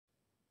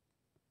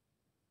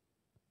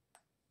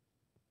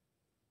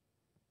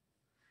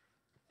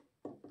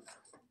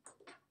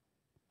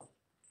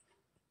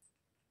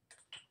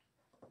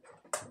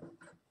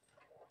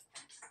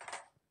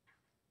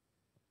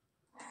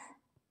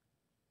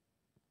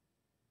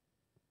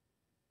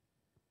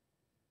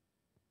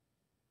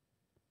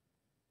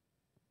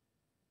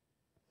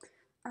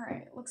All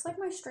right, looks like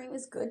my stream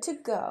is good to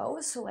go,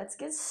 so let's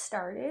get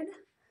started.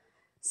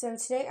 So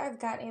today I've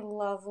got a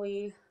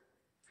lovely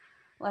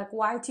like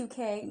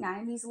Y2K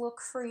 90s look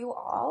for you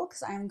all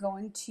because I'm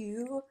going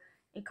to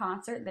a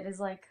concert that is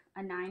like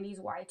a 90s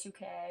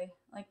Y2K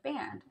like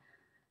band.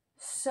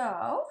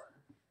 So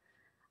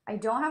I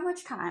don't have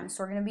much time,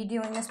 so we're going to be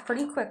doing this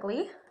pretty quickly.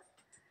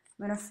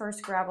 I'm going to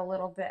first grab a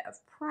little bit of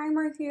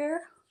primer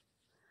here.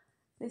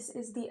 This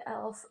is the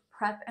e.l.f.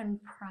 Prep and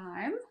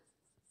Prime.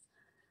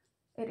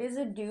 It is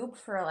a dupe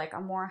for like a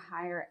more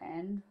higher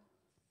end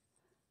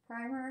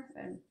primer,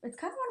 and it's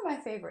kind of one of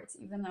my favorites,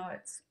 even though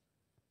it's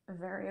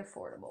very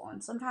affordable.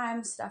 And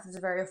sometimes stuff that's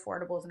very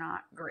affordable is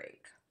not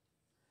great.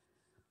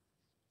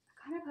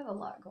 I kind of have a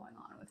lot going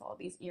on with all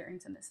these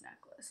earrings and this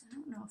necklace. I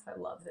don't know if I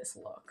love this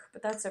look,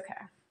 but that's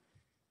okay.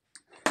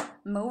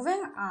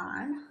 Moving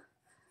on.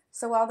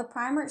 So while the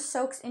primer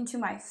soaks into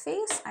my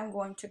face, I'm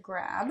going to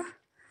grab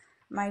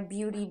my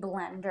beauty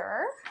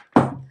blender.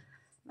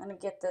 I'm going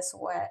to get this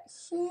wet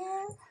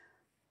here.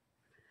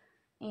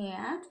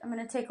 And I'm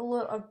going to take a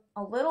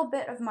little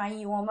bit of my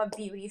Uoma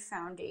Beauty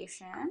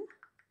foundation,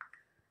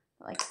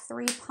 like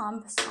 3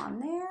 pumps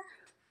on there.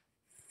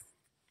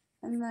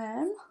 And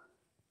then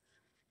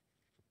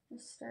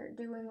just start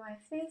doing my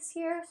face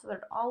here so that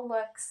it all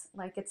looks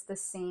like it's the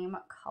same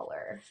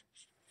color.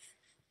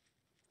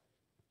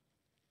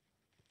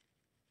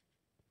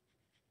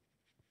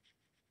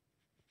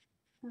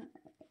 All right.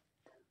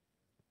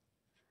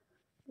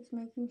 Just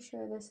making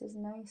sure this is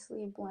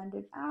nicely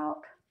blended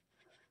out.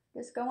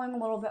 Just going a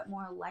little bit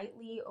more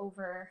lightly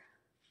over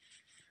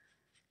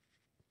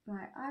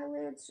my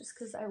eyelids just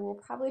because I will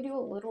probably do a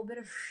little bit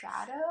of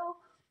shadow.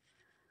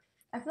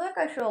 I feel like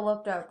I should have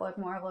looked up like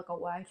more of like a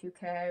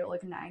Y2K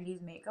like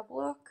 90s makeup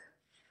look,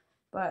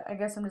 but I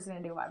guess I'm just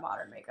gonna do my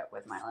modern makeup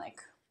with my like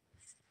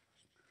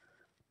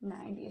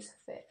 90s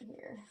fit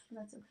here.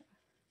 That's okay.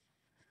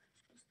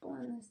 Just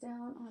blend this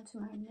down onto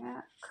my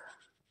neck.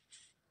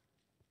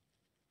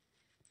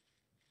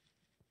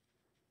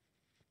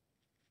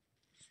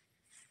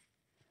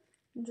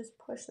 And just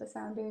push the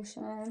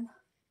foundation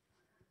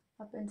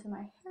up into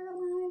my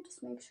hairline.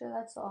 Just make sure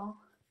that's all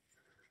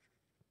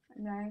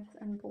nice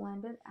and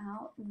blended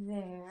out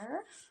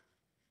there.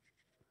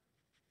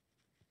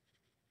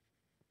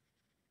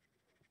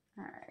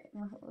 Alright,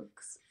 well, it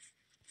looks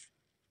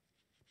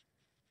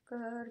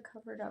good.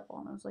 Covered up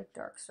all those like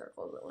dark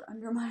circles that were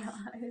under my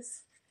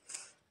eyes.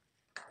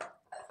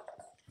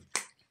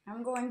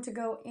 I'm going to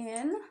go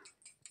in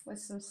with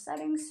some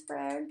setting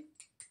spray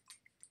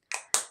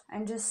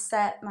and just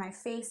set my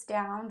face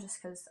down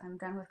just because I'm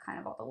done with kind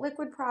of all the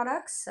liquid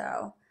products.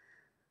 So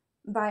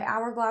by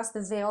Hourglass,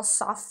 the Veil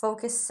Soft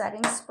Focus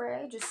Setting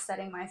Spray, just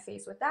setting my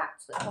face with that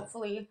so that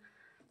hopefully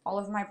all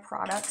of my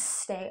products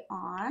stay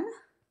on.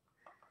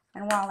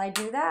 And while I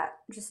do that,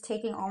 just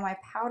taking all my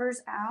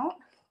powders out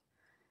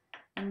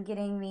and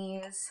getting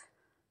these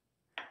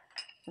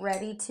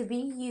ready to be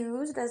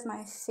used as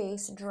my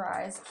face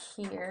dries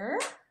here.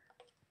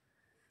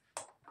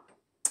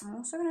 I'm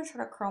also going to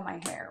try to curl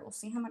my hair. We'll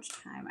see how much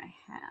time I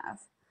have.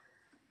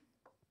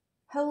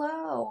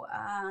 Hello,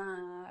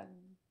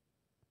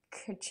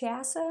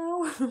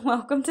 Cachasso.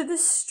 Welcome to the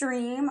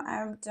stream.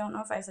 I don't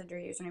know if I said your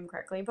username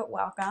correctly, but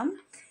welcome.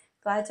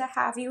 Glad to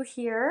have you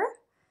here.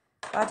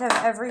 Glad to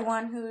have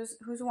everyone who's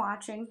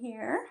watching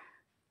here.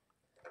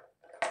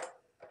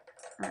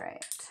 All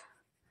right.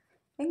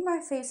 I think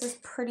my face is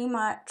pretty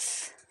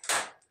much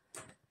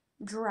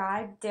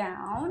dried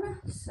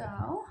down,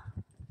 so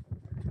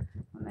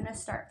I'm going to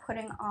start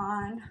putting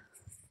on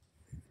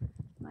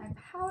my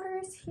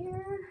powders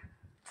here.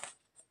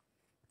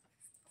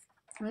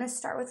 I'm going to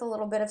start with a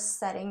little bit of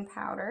setting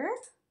powder.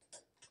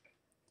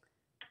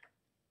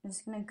 I'm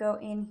just going to go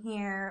in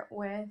here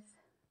with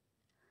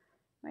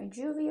my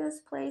Juvia's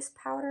Place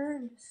powder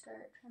and just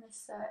start trying to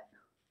set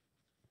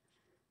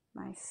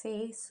my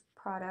face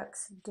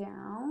products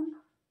down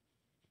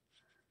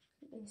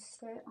so they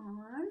stay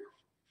on.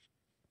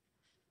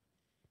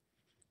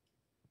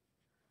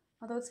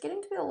 Although it's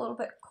getting to be a little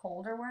bit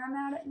colder where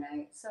I'm at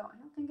night, so I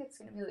don't think it's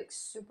going to be like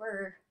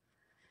super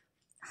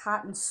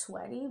hot and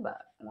sweaty,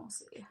 but we'll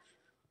see.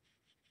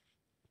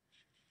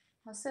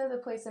 Also, the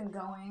place I'm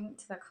going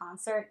to the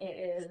concert,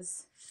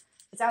 it's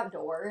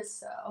outdoors,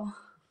 so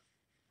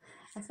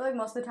I feel like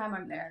most of the time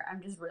I'm there,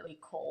 I'm just really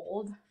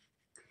cold.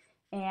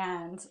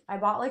 And I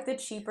bought like the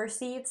cheaper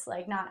seats,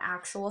 like not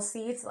actual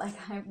seats, like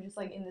I'm just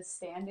like in the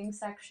standing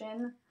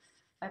section,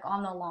 like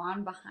on the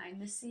lawn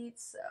behind the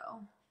seats,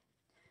 so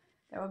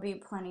there will be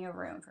plenty of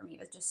room for me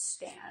to just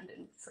stand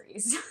and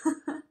freeze.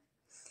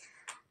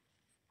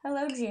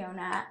 Hello,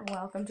 Gionat.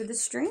 Welcome to the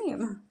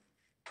stream.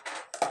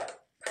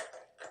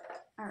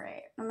 All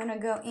right, I'm going to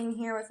go in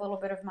here with a little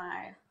bit of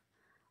my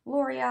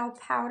L'Oreal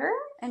powder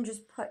and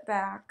just put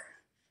back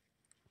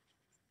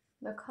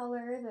the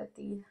color that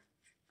the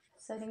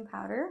setting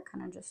powder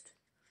kind of just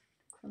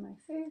for my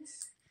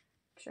face.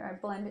 Make sure I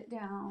blend it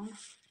down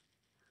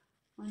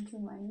onto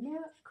my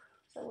neck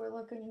so we're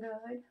looking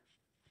good.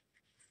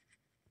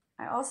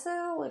 I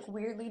also like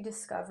weirdly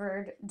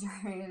discovered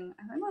during,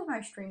 I think it was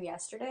my stream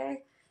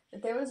yesterday,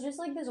 But there was just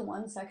like this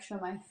one section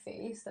of my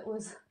face that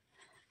was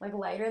like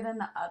lighter than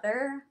the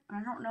other.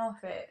 I don't know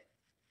if it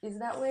is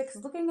that way,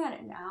 because looking at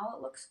it now,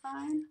 it looks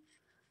fine.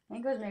 I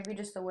think it was maybe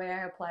just the way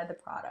I applied the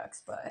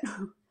products, but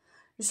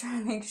just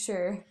trying to make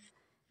sure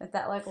that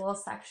that like little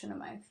section of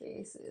my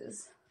face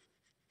is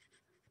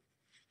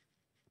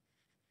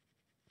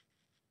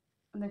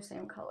the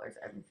same color as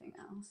everything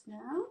else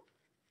now.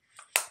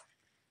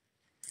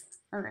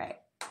 All right.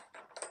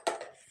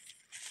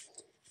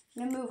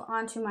 I'm gonna move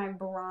on to my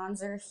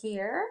bronzer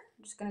here.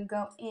 I'm just gonna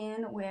go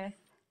in with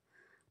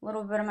a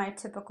little bit of my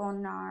typical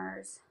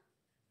NARS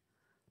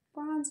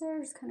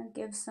bronzer, just kind of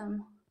give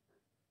some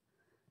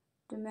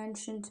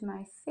dimension to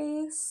my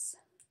face.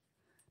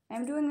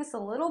 I'm doing this a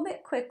little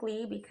bit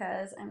quickly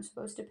because I'm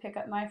supposed to pick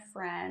up my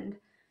friend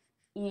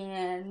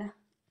in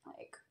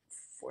like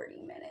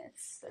 40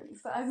 minutes,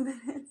 35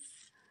 minutes.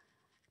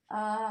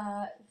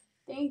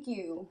 Thank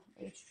you,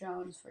 H.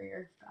 Jones, for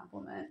your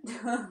compliment.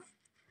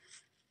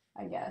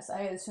 I guess.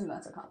 I assume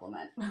that's a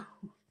compliment.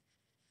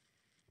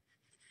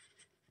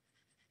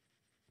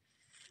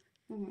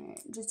 Alright,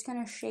 just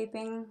kind of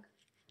shaping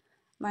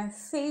my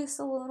face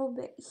a little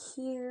bit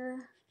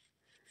here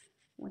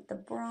with the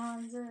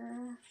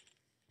bronzer.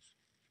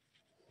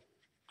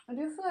 I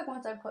do feel like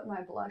once I put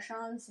my blush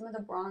on, some of the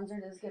bronzer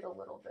does get a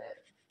little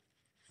bit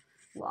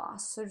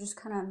lost. So just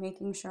kind of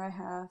making sure I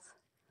have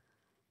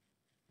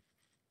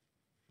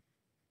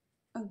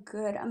a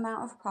good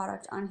amount of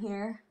product on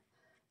here.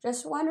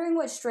 Just wondering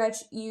what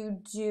stretch you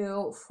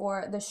do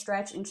for the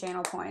stretch and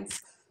channel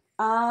points.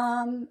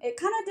 It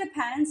kind of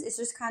depends. It's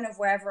just kind of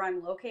wherever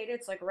I'm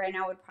located. So like right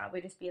now would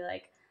probably just be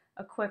like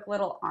a quick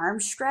little arm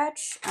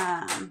stretch.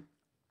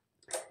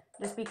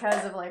 Just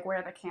because of like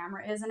where the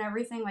camera is and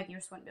everything, like you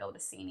just wouldn't be able to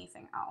see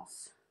anything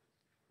else.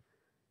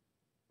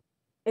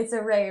 It's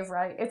a rave,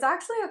 right? It's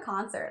actually a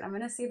concert. I'm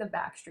gonna see the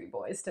Backstreet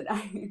Boys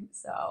tonight.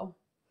 So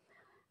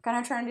kind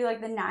of trying to do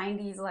like the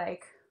 90s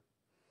like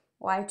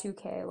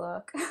Y2K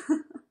look.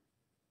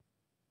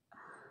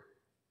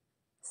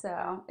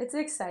 So it's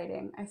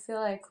exciting. I feel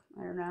like,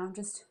 I don't know,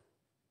 just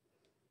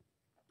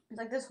it's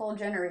like this whole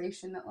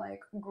generation that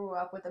like grew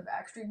up with the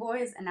Backstreet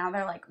Boys and now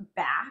they're like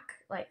back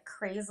like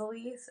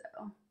crazily.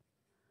 So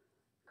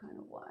kind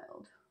of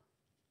wild.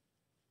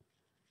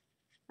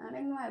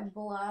 Adding my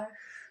blush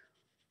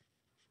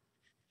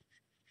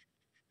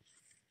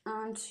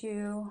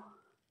onto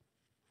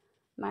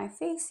my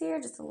face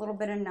here, just a little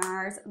bit of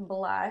NARS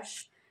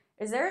blush.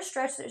 Is there a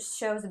stretch that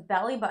shows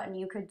belly button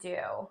you could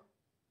do?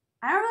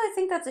 I don't really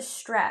think that's a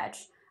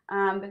stretch,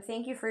 but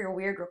thank you for your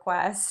weird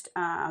request.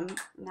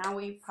 Now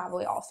we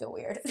probably all feel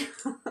weird.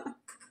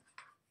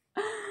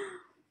 All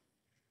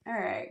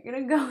right,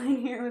 gonna go in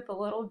here with a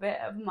little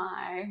bit of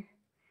my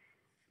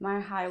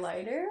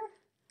highlighter.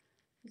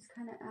 Just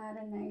kind of add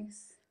a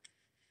nice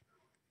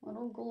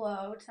little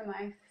glow to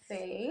my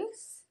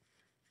face.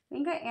 I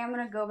think I am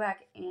gonna go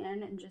back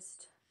in and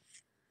just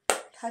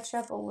touch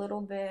up a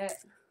little bit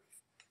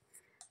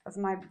of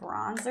my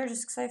bronzer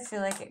just because I feel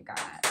like it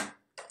got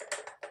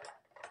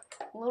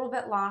a little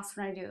bit lost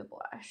when I do the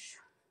blush.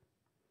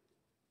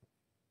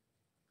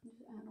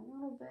 Just add a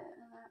little bit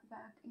of that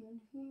back in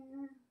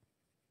here.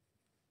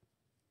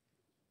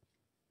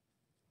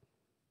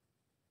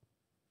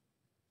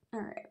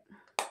 All right.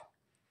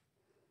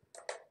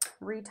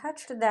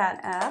 Retouched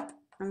that up.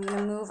 I'm going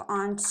to move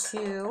on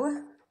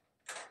to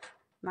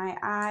my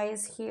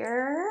eyes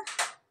here.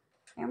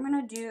 I'm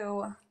going to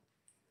do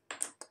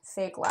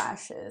fake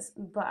lashes,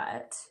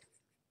 but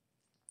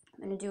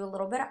I'm going to do a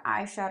little bit of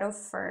eyeshadow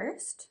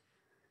first.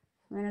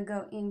 I'm going to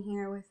go in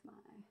here with my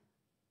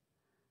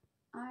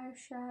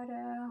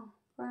eyeshadow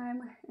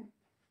primer.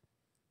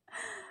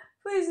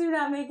 Please do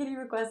not make any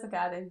requests of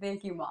Catherine.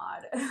 Thank you,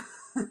 Maud.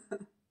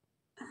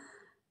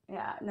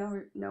 Yeah,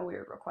 no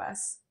weird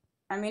requests.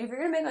 I mean, if you're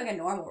going to make like a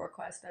normal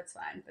request, that's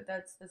fine, but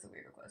that's a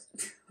weird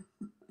request.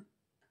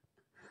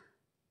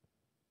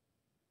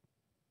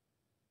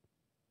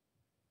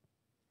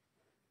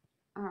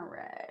 All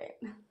right.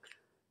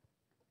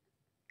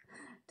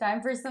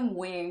 Time for some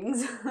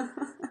wings.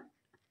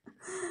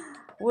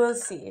 We'll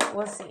see.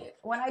 We'll see.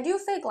 When I do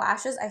fake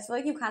lashes, I feel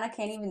like you kind of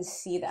can't even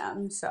see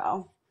them.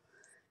 So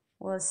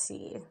we'll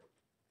see.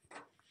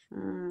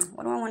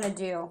 What do I want to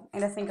do? I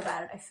gotta think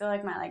about it. I feel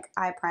like my like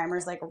eye primer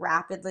is like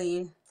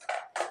rapidly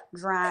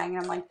drying,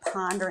 and I'm like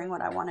pondering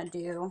what I want to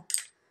do.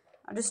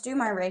 I'll just do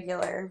my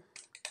regular.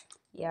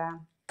 Yeah,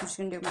 I'm just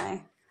gonna do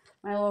my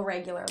little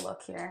regular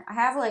look here. I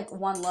have like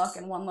one look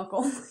and one look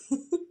only.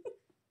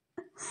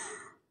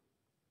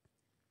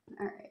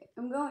 All right,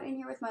 I'm going in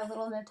here with my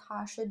little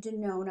Natasha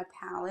Denona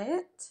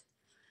palette.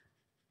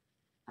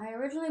 I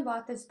originally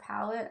bought this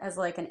palette as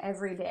like an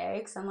everyday,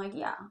 because I'm like,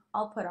 yeah,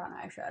 I'll put on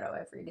eyeshadow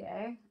every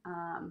day.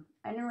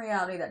 And in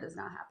reality, that does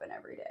not happen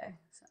every day,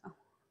 so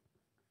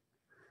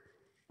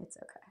it's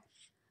okay.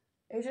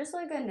 It's just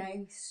like a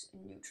nice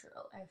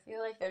neutral. I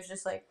feel like there's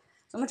just like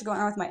so much going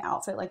on with my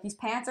outfit. Like these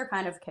pants are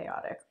kind of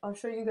chaotic. I'll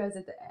show you guys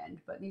at the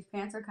end, but these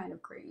pants are kind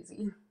of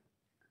crazy.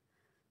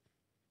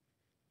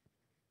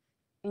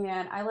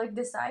 And I like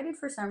decided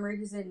for some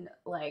reason,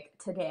 like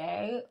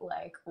today,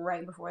 like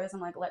right before this,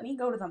 I'm like, let me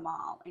go to the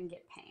mall and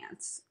get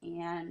pants.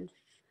 And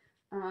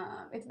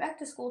it's back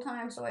to school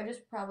time, so I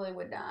just probably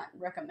would not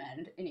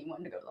recommend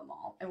anyone to go to the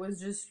mall. It was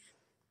just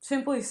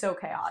simply so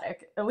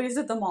chaotic, at least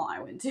at the mall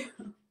I went to.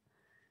 It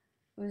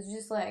was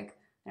just like,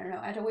 I don't know,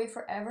 I had to wait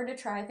forever to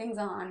try things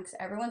on because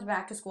everyone's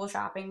back to school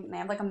shopping and they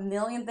have like a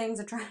million things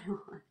to try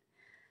on.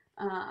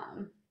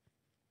 Um,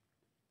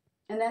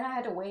 and then I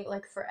had to wait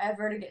like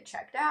forever to get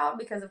checked out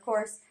because, of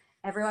course,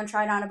 everyone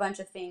tried on a bunch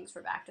of things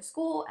for back to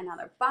school and now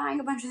they're buying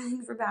a bunch of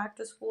things for back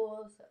to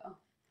school. So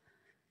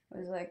it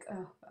was like,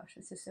 oh gosh,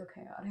 this is so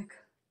chaotic.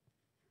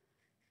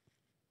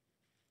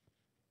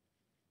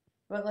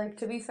 But like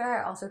to be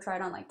fair, I also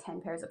tried on like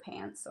 10 pairs of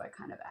pants, so I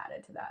kind of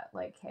added to that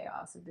like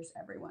chaos of just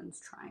everyone's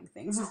trying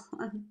things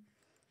on.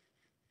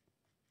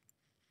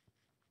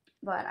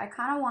 But I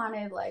kind of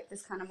wanted like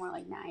this kind of more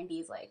like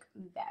 90s like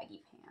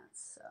baggy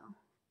pants. So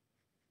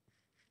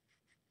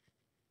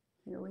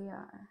here we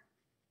are.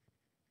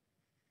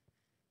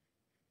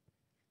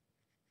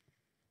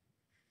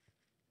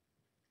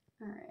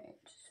 All right,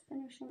 just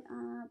finishing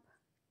up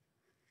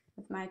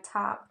with my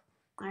top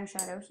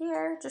eyeshadow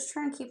here. Just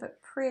trying to keep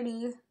it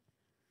pretty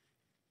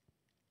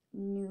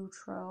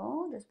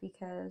neutral just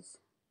because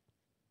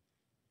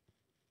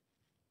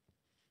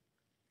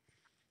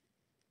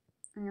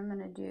I am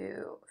gonna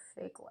do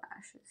fake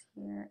lashes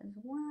here as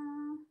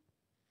well.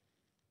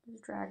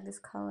 Just drag this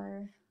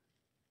color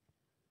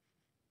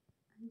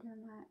under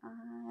my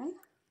eye.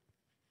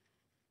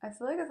 I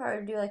feel like if I were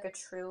to do like a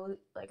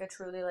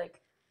truly like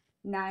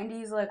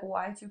 90s like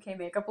Y2K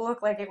makeup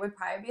look, like it would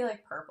probably be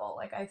like purple.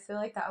 Like I feel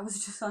like that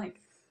was just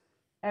like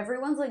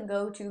everyone's like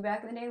go-to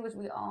back in the day was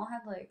we all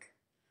had like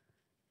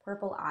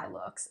purple eye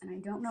looks, and I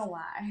don't know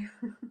why,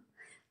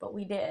 but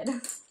we did.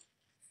 I'm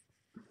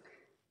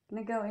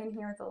gonna go in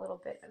here with a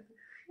little bit of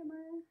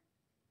shimmer.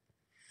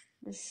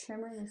 Just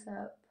shimmer this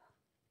up.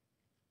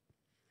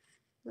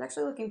 It's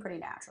actually looking pretty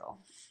natural.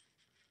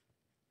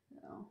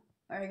 So,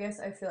 or I guess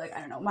I feel like,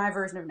 I don't know, my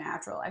version of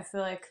natural. I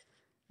feel like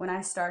when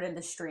I started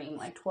the stream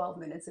like 12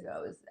 minutes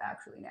ago is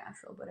actually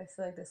natural, but I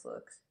feel like this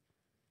looks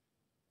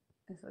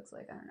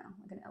like, I don't know,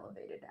 like an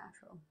elevated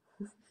natural.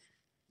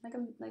 like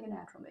a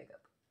natural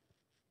makeup.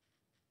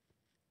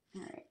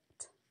 All right.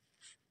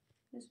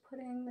 Just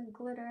putting the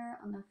glitter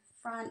on the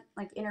front,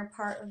 like inner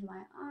part of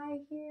my eye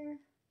here.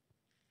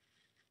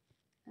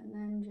 And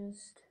then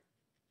just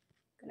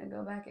gonna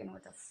go back in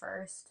with the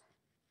first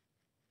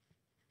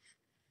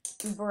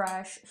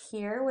brush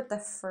here with the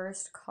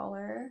first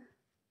color.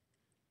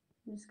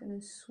 I'm just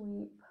gonna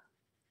sweep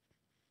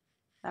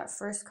that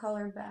first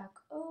color back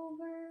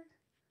over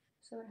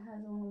so it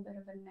has a little bit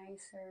of a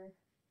nicer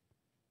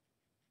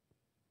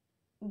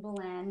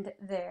blend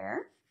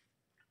there.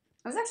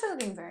 It was actually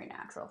looking very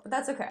natural, but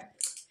that's okay.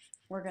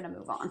 We're gonna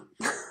move on.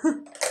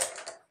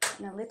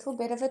 And a little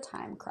bit of a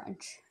time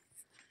crunch.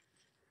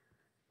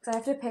 So I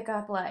have to pick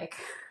up like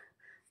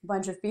a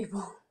bunch of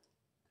people,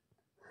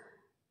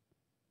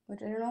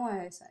 which I don't know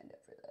why I signed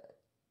up for that.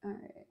 All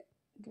right,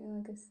 do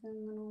like a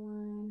thin little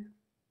line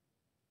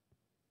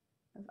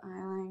of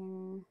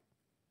eyeliner.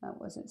 That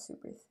wasn't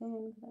super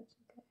thin, but that's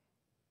okay.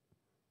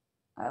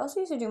 I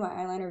also used to do my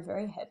eyeliner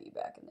very heavy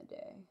back in the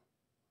day.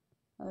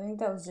 I think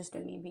that was just a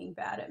me being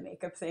bad at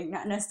makeup thing,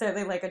 not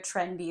necessarily like a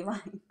trendy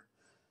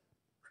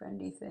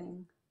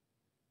thing.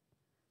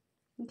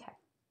 Okay.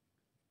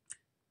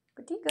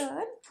 Pretty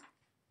good.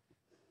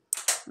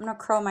 I'm gonna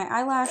curl my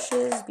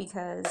eyelashes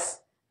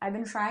because I've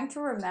been trying to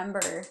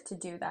remember to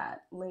do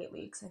that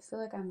lately because I feel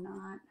like I'm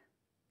not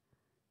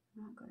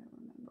good at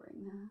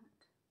remembering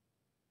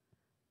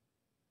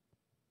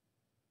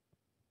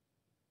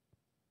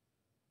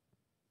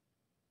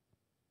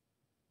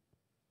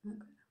that.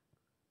 Okay.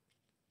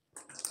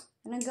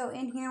 I'm gonna go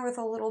in here with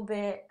a little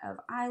bit of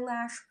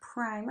eyelash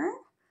primer,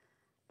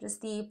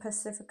 just the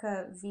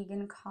Pacifica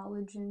Vegan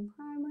Collagen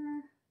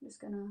Primer.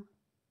 Just gonna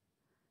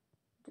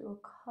do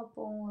a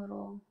couple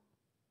little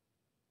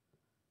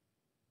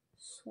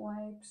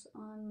swipes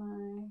on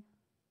my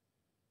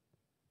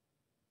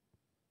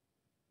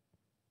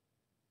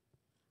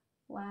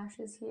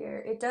lashes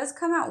here. It does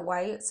come out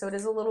white, so it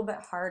is a little bit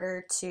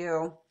harder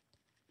to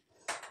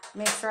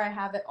make sure I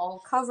have it all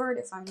covered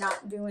if I'm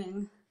not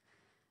doing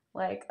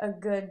like a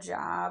good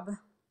job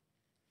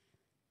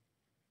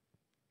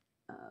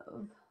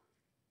of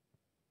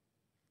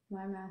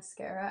my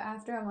mascara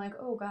after. I'm like,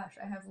 oh gosh,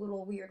 I have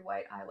little weird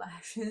white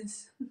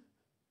eyelashes.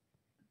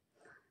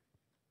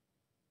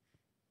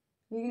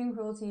 Vegan and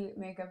cruelty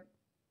makeup.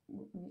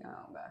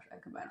 Oh gosh, I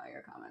combine all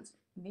your comments.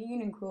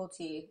 Vegan and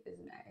cruelty is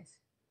nice.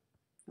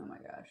 Oh my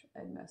gosh,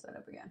 I'd mess that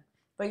up again.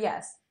 But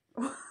yes,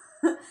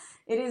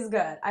 it is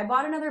good. I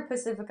bought another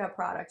Pacifica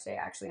product today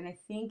actually, and I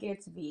think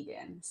it's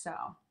vegan. So,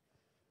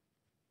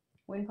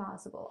 when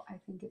possible, I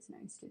think it's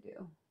nice to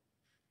do.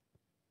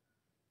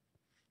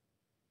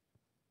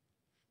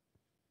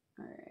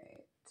 All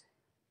right.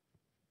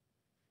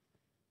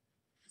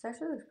 This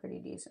actually looks pretty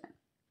decent.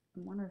 I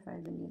wonder if I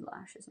even need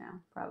lashes now.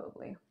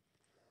 Probably.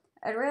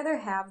 I'd rather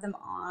have them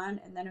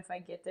on, and then if I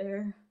get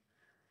there,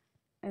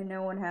 and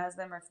no one has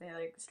them, or if they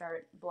like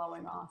start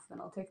blowing off, then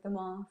I'll take them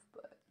off,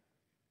 but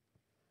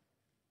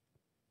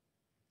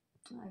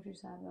I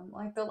just have them.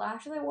 Like the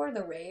lashes I wore to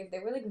the rave, they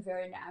were like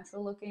very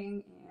natural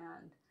looking,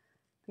 and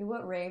people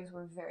at raves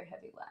were very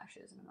heavy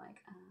lashes, and I'm like,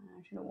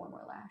 I should have worn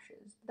more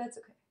lashes, but that's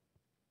okay.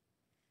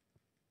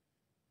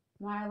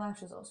 My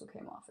eyelashes also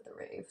came off at the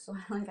rave, so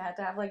I like had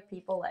to have like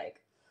people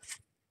like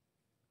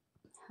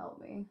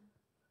help me.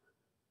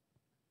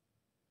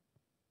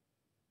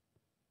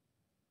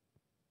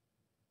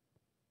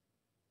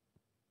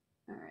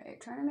 Alright,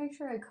 trying to make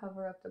sure I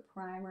cover up the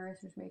primer,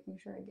 so just making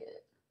sure I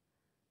get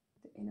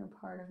the inner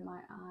part of my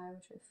eye,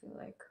 which I feel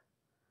like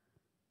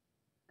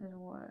is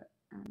what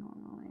I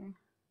normally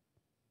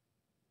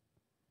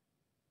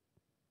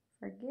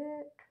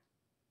forget.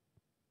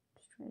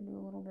 Just try to do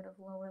a little bit of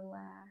lower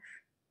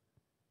lash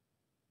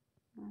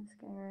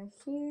mascara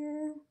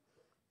here.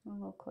 A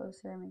little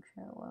closer, make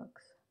sure it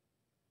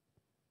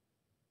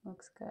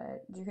looks good.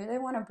 Did you hear they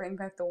want to bring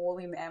back the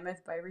woolly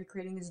mammoth by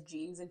recreating his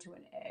genes into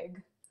an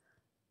egg?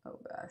 Oh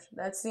gosh,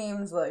 that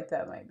seems like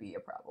that might be a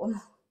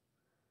problem.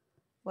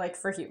 Like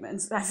for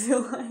humans, I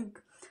feel like.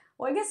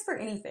 Well, I guess for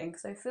anything,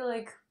 because I feel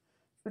like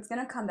it's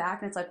gonna come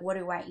back and it's like, what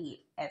do I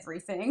eat?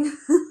 Everything.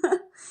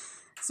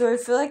 So I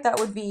feel like that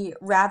would be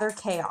rather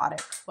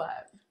chaotic,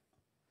 but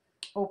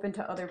open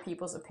to other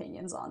people's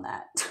opinions on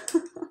that.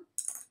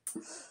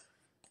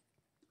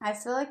 I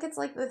feel like it's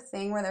like the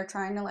thing where they're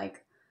trying to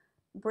like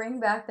bring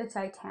back the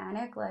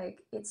Titanic.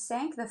 Like, it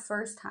sank the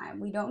first time.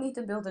 We don't need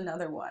to build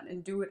another one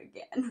and do it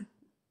again.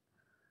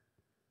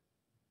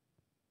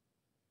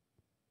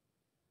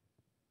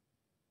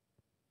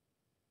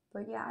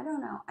 But yeah, I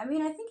don't know. I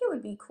mean, I think it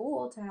would be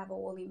cool to have a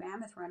woolly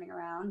mammoth running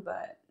around,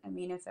 but I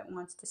mean, if it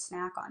wants to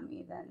snack on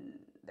me, then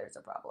there's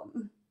a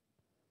problem.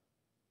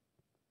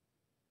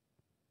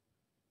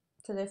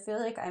 Because I feel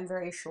like I'm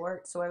very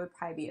short, so I would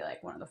probably be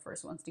like one of the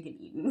first ones to get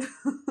eaten.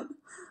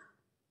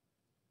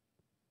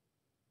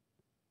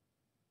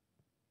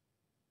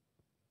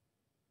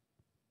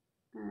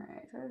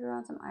 Alright, try to draw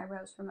on some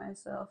eyebrows for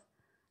myself.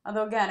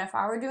 Although again, if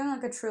I were doing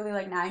like a truly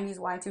like 90s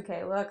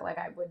Y2K look, like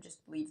I would just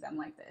leave them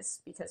like this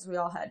because we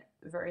all had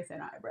very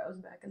thin eyebrows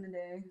back in the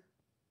day.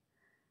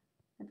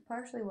 That's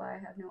partially why I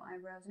have no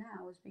eyebrows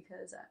now, is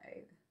because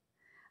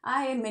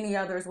I and many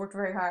others worked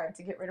very hard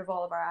to get rid of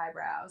all of our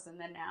eyebrows, and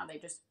then now they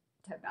just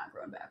have not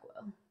grown back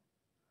well.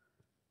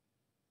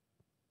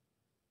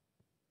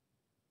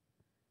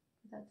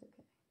 But that's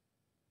okay.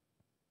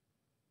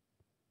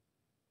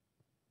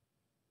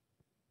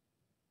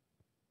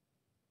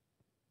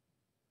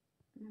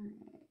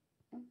 Alright,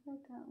 I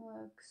think that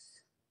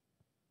looks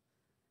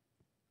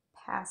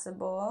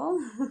passable.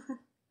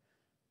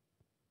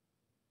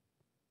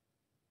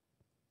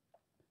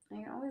 I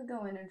can always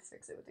go in and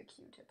fix it with a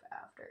Q-tip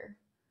after.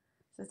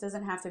 So this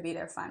doesn't have to be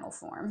their final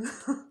form.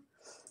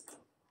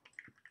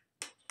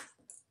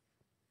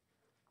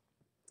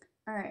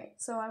 Alright,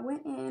 so I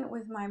went in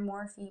with my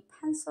Morphe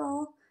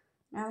pencil.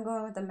 Now I'm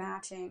going with the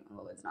matching,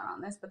 well, it's not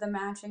on this, but the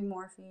matching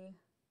Morphe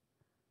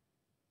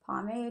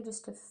pomade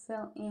just to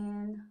fill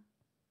in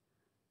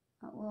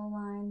that little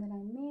line that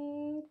I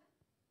made.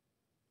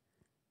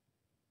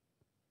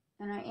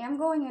 And I am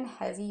going in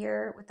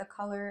heavier with the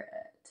color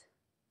at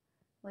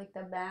like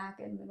the back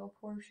and middle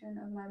portion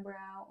of my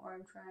brow, or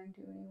I'm trying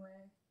to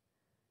anyway.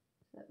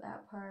 So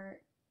that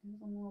part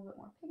is a little bit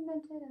more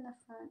pigmented and the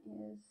front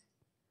is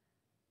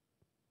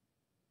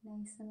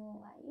nice and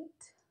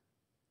light.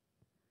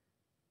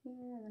 Here,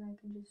 and then I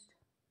can just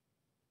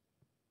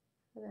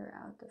feather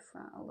out the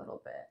front a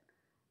little bit.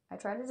 I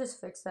tried to just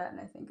fix that and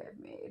I think I've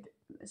made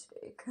a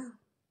mistake.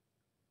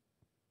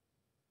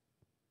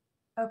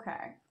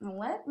 Okay,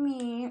 let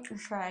me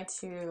try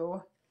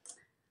to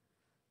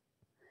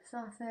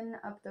soften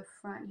up the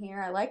front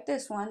here. I like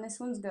this one. This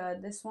one's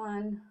good. This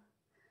one,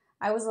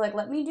 I was like,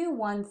 let me do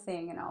one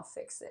thing and I'll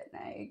fix it.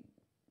 And I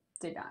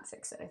did not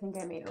fix it. I think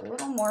I made it a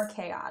little more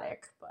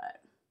chaotic,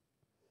 but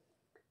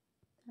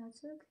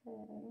that's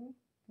okay.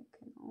 It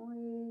can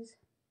always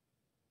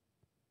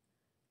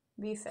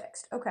be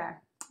fixed. Okay,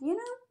 you know,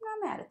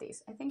 I'm not mad at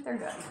these. I think they're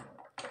good.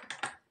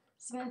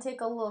 Just gonna take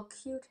a little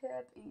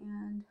Q-tip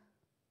and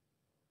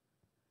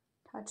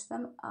touch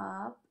them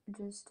up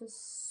just a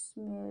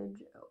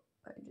smidge. Oh,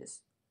 I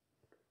just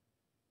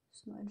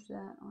smudged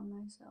that on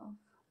myself.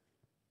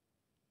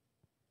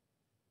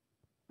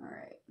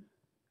 Alright.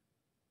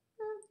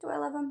 Do I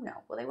love them?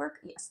 No. Will they work?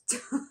 Yes.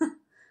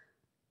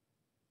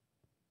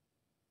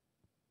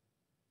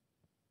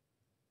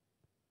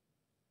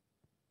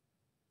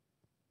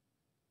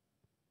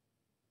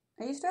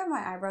 I used to have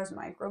my eyebrows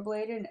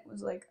microbladed and it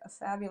was like a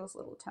fabulous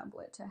little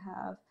template to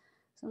have.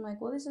 So I'm like,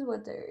 well, this is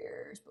what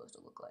they're supposed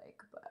to look like,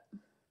 but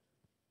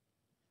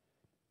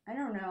I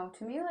don't know.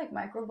 To me, like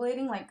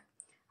microblading like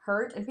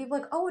hurt, and people are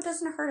like, oh, it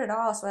doesn't hurt at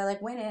all. So I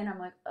like went in, I'm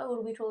like, oh,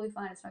 it'll be totally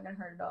fine. It's not gonna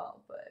hurt at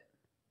all, but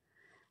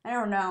I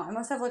don't know. I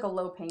must have like a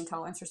low pain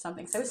tolerance or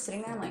something. So I was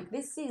sitting there, I'm like,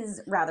 this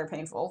is rather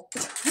painful.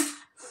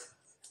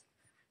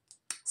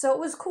 So it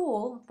was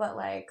cool, but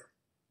like,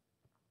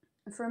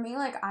 for me,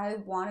 like, I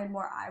wanted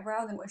more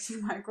eyebrow than what she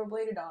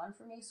microbladed on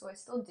for me, so I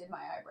still did my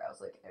eyebrows,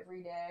 like,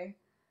 every day.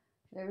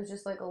 There was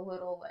just, like, a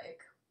little,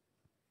 like,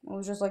 it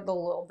was just, like, the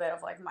little bit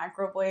of, like,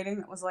 microblading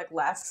that was, like,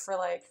 left for,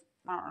 like,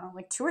 I don't know,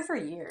 like, 2 or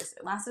 3 years.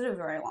 It lasted a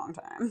very long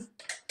time.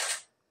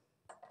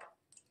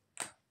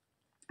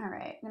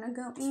 Alright, I'm gonna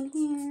go in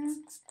here,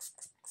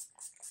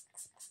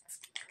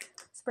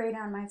 spray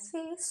down my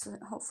face so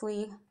that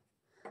hopefully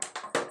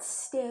it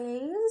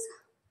stays.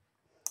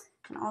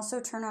 And also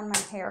turn on my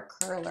hair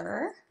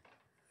curler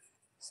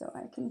so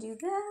I can do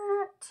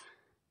that.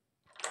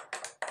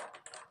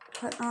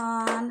 Put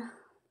on a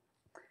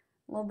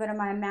little bit of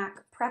my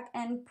MAC Prep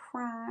and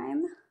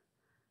Prime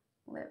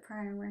lip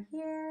primer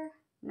here.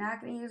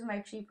 Not going to use my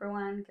cheaper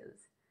one because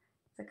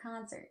it's a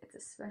concert. It's a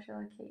special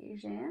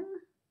occasion.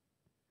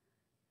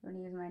 I'm going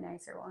to use my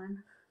nicer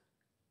one.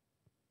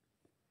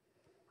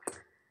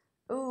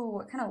 Ooh,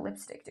 what kind of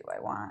lipstick do I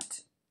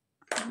want?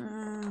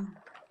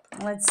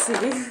 Let's see.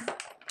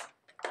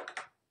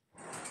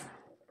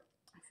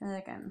 I feel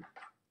like I'm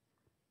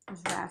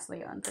just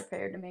vastly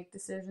unprepared to make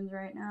decisions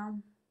right now.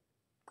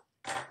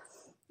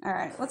 All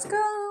right, let's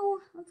go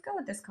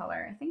with this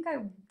color. I think I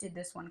did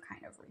this one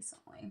kind of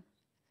recently.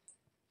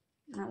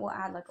 And we'll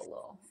add like a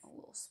little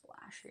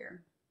splash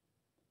here.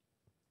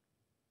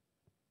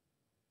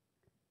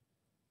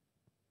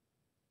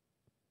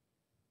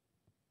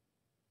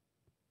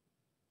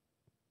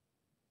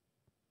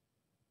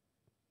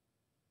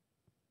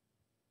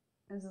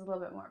 This is a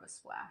little bit more of a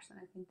splash than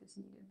I think this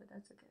needed, but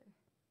that's okay.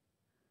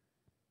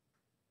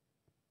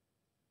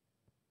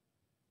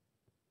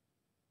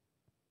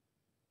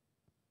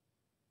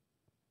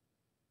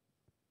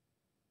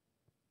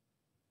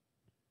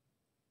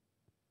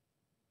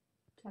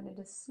 Try to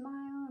just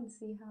smile and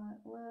see how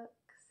it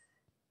looks.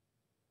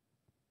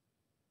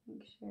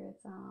 Make sure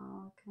it's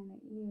all kind of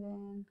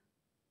even.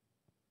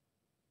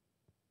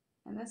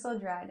 And this will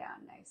dry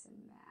down nice and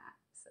matte,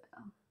 so.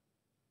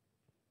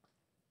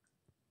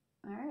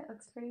 All right,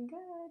 looks pretty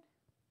good.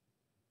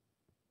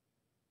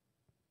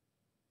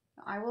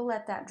 I will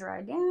let that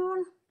dry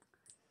down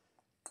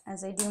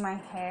as I do my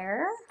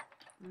hair.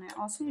 And I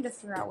also need to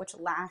figure out which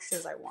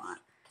lashes I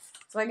want.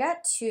 So I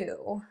got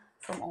 2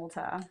 from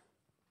Ulta.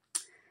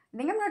 I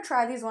think I'm going to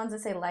try these ones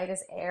that say light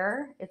as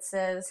air. It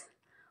says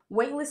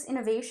weightless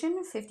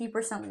innovation,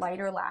 50%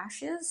 lighter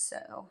lashes.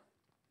 So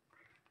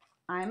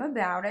I'm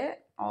about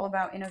it, all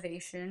about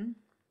innovation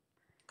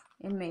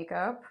in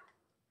makeup.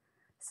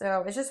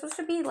 So it's just supposed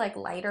to be like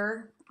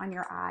lighter on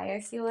your eye, I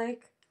feel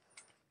like.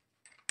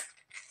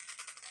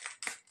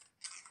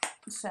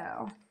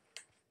 So,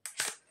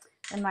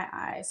 and my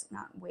eyes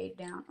not weighed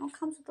down. Oh, it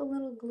comes with a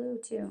little glue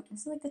too.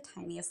 This is like the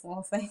tiniest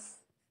little thing.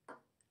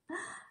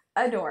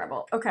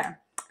 Adorable. Okay.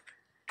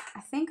 I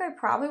think I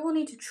probably will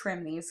need to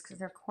trim these because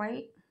they're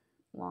quite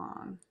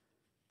long.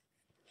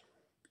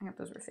 I hope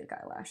those were fake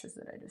eyelashes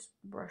that I just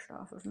brushed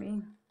off of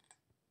me.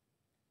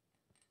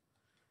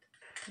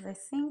 Because I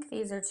think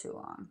these are too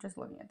long. Just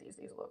looking at these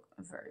look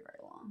very, very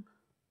long.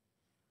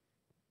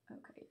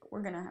 Okay,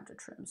 we're going to have to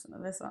trim some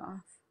of this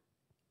off.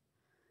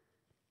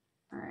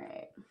 All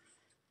right.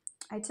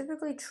 I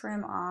typically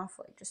trim off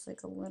like just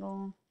like a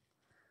little.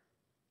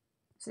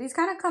 So these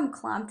kind of come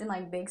clumped in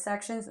like big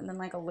sections and then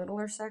like a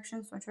littler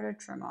section. So I try to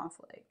trim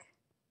off like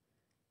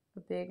a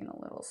big and a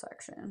little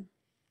section.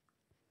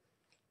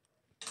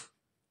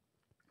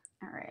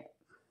 All right.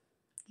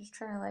 Just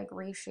try to like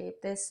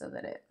reshape this so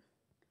that it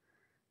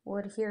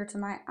would adhere to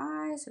my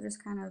eyes. So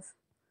just kind of,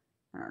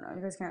 I don't know,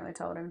 you guys can't really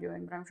tell what I'm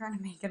doing, but I'm trying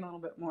to make it a little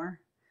bit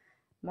more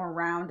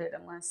rounded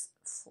and less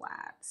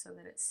flat so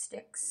that it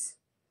sticks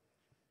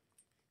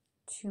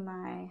to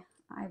my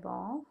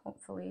eyeball,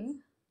 hopefully.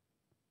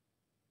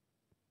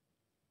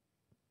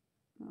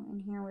 Go in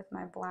here with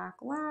my black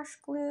lash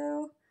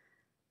glue,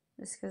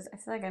 just because I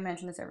feel like I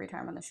mention this every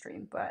time on the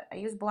stream, but I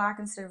use black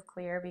instead of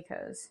clear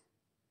because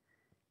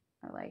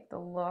I like the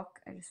look.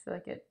 I just feel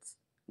like it's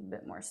a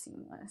bit more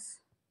seamless,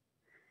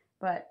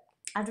 but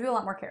I have to be a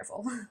lot more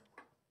careful.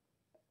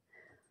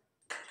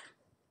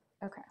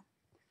 Okay.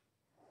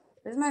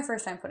 This is my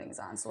first time putting these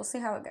on, so we'll see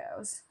how it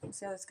goes. We'll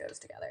see how this goes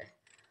together.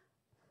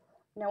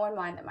 No one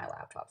mind that my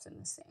laptop's in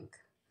the sink.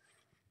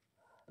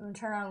 I'm gonna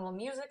turn on a little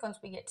music once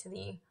we get to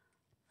the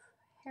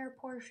hair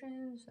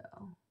portion, so.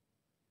 Oh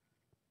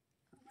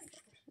my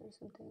gosh, there's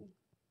something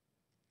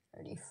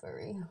pretty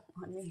furry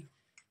on me.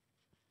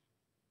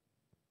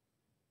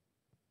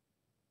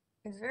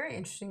 It's very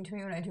interesting to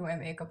me when I do my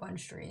makeup on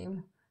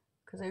stream,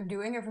 because I'm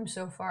doing it from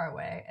so far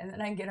away, and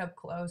then I get up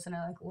close and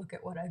I like look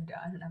at what I've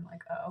done, and I'm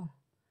like, oh,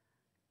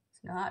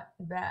 it's not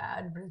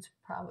bad, but it's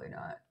probably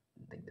not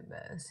like the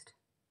best.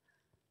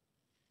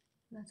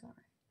 That's all right.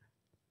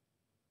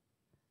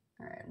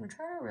 All right, I'm gonna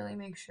try to really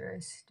make sure I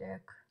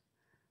stick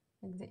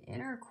like the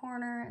inner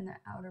corner and the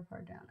outer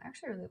part down. I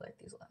actually really like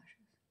these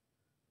lashes.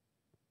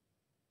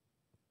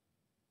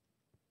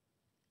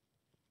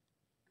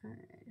 All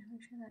right,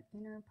 make sure that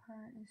inner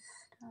part is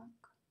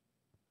stuck.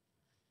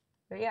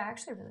 But yeah, I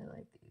actually really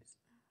like these.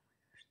 Oh my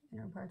gosh, the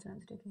inner part's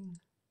not sticking.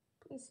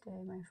 Please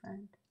stay, my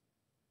friend.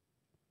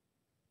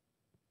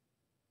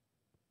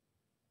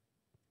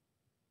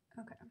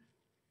 Okay.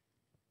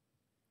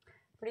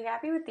 Pretty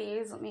happy with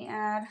these. Let me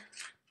add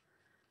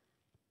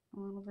a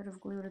little bit of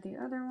glue to the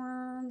other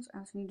ones. I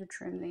also need to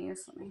trim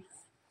these. Let me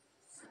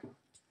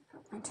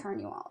turn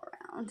you all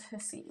around to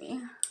see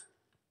me.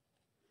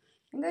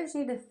 I think I just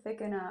need to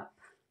thicken up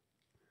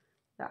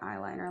the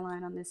eyeliner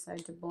line on this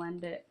side to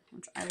blend it,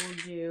 which I will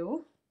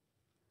do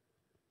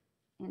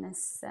in a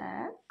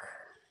sec.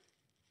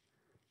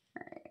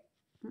 All right,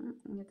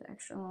 get the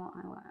extra little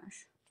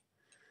eyelash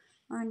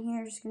on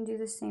here. Just gonna do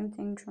the same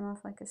thing, trim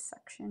off like a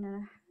section and a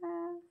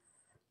half.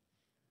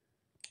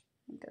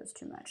 I think that was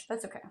too much.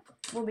 That's okay.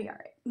 We'll be all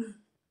right.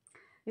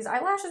 These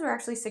eyelashes were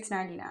actually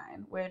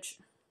 $6.99, which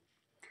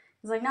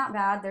is like not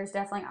bad. There's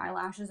definitely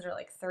eyelashes that are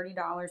like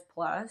 $30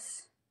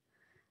 plus.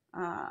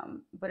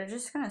 But it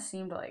just kind of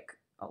seemed like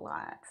a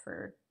lot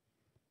for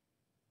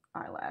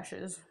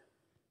eyelashes.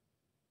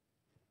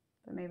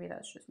 But maybe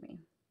that's just me.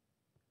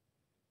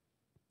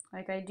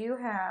 Like I do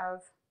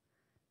have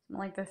some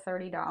like the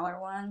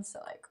 $30 ones, so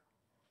like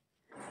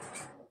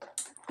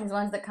these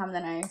ones that come in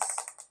the nice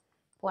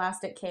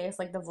plastic case,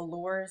 like the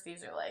velours.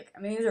 These are like, I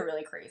mean, these are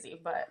really crazy,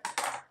 but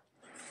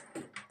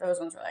those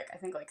ones are like, I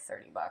think like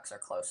 $30 or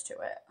close to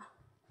it.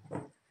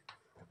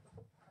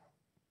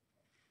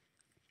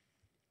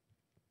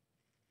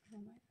 Oh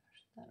my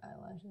gosh, that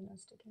eyelash is not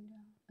sticking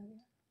down again.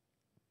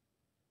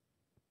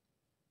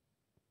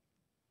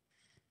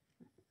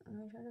 Let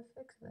me try to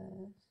fix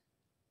this.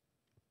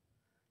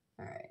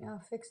 Alright, now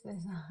fix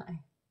this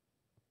eye.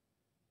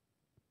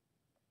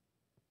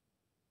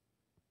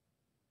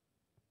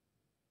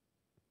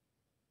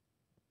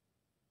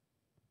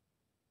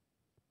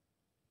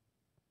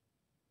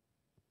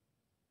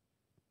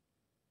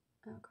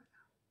 Okay.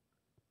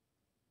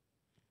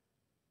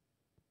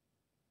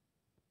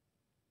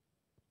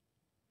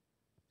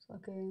 It's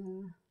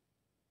looking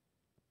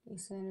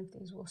decent if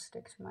these will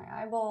stick to my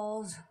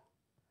eyeballs.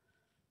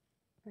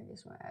 I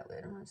guess my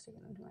eyelid, I'm not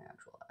sticking them to my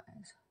actual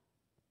eyes.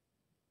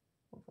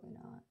 Hopefully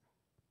not.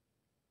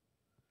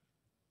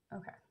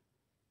 Okay.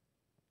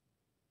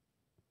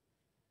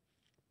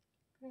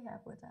 Pretty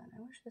happy with that.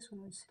 I wish this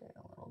one would stay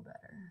a little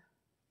better.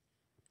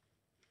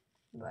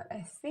 But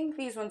I think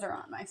these ones are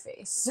on my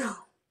face, so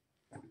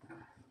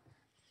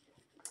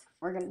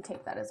we're gonna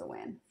take that as a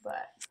win.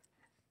 But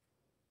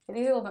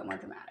these are a little bit more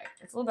dramatic.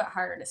 It's a little bit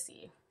harder to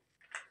see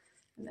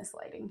in this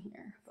lighting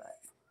here, but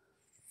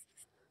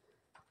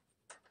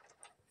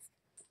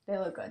they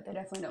look good. They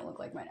definitely don't look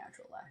like my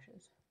natural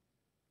lashes.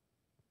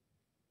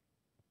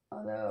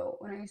 Although,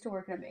 when I used to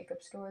work in a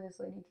makeup store, this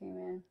lady came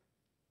in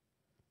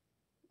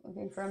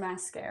looking for a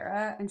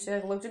mascara, and she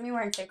like looked at me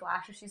wearing fake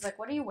lashes. She's like,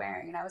 "What are you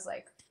wearing?" And I was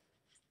like,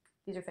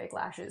 "These are fake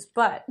lashes,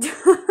 but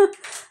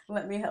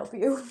let me help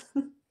you."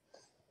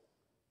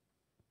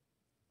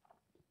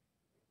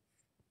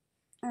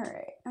 All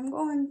right, I'm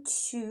going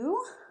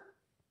to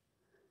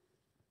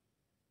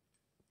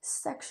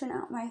section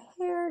out my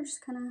hair,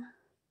 just kind of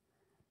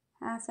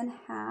half and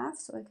half,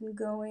 so I can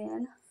go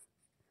in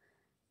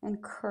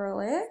and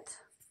curl it.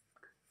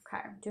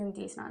 Okay, I'm doing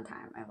decent on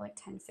time. I have like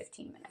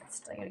 10-15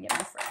 minutes. I gotta get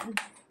my friend.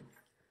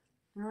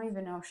 I don't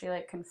even know if she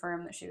like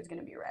confirmed that she was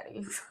gonna be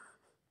ready.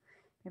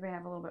 Maybe I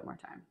have a little bit more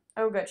time.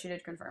 Oh good, she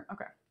did confirm.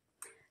 Okay.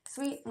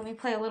 Sweet. Let me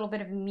play a little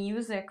bit of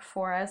music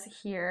for us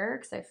here,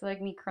 because I feel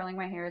like me curling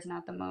my hair is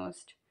not the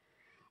most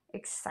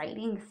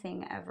exciting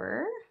thing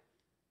ever.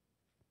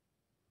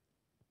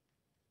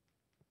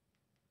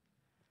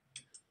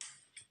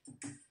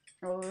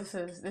 Oh, this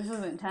is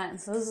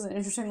intense. This is an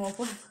interesting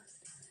little playlist.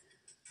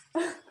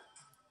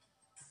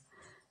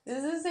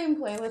 This is the same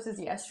playlist as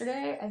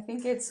yesterday. I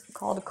think it's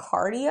called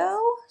Cardio,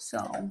 so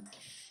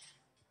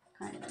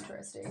kind of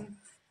interesting.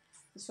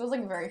 This feels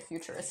like very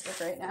futuristic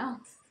right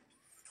now.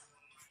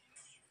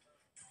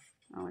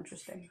 Oh,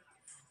 interesting.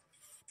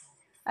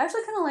 I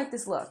actually kind of like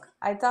this look.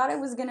 I thought it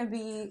was gonna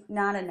be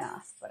not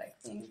enough, but I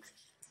think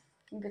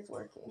it's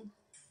working.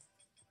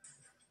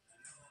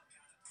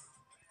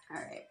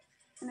 All right,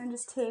 and then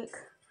just take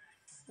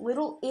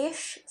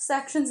little-ish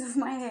sections of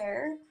my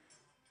hair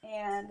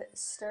and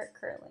start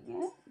curling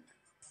it.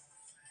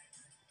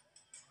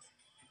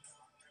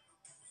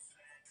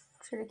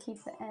 Try to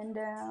keep the end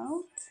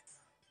out.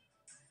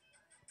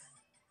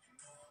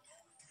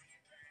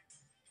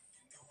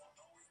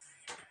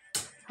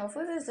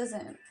 Hopefully this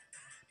doesn't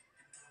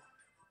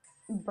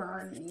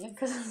burn me,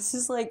 because it's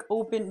just like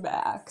open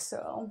back,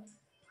 so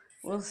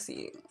we'll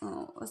see.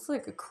 Oh, it's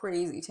like a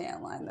crazy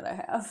tan line that I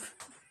have.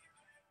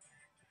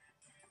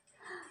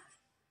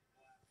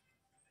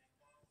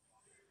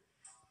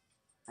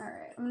 All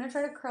right, I'm gonna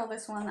try to curl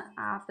this one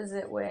the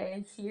opposite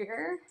way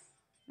here.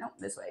 Nope,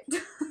 this way.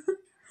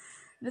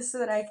 Just so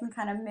that I can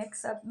kind of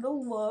mix up the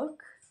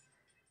look.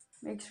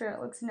 Make sure it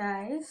looks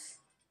nice.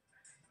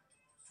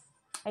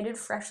 I did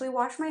freshly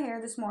wash my hair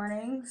this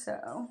morning,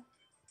 so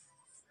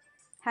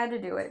had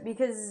to do it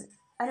because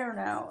I don't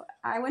know.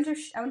 I went to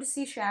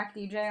see Shaq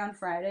DJ on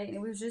Friday, and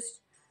it was just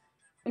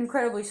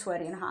incredibly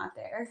sweaty and hot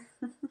there.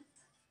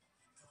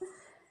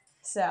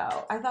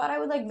 So I thought I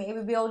would like maybe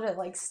be able to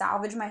like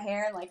salvage my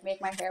hair and like make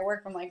my hair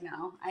work. But I'm like,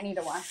 no, I need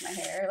to wash my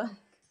hair.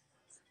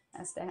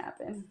 Has to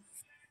happen.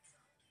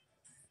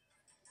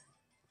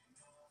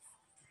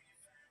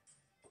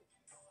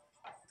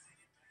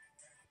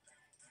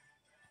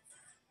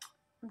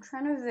 I'm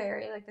trying to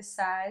vary like the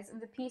size of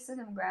the pieces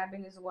I'm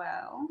grabbing as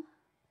well,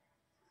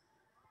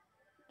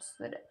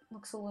 so that it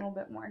looks a little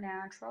bit more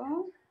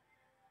natural.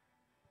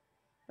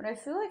 But I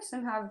feel like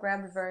somehow I've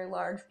grabbed very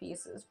large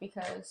pieces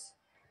because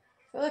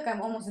I feel like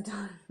I'm almost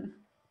done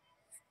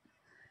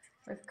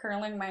with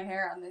curling my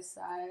hair on this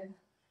side.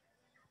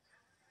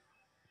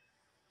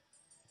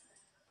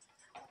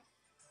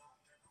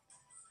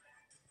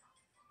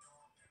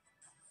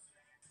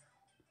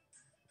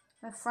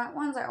 The front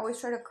ones I always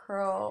try to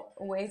curl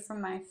away from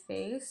my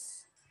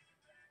face,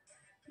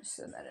 just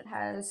so that it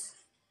has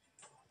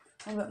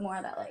a little bit more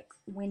of that like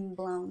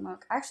wind-blown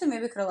look. Actually,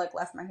 maybe I could have like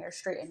left my hair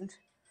straightened,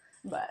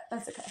 but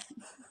that's okay.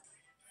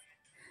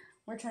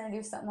 We're trying to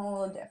do something a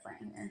little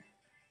different here.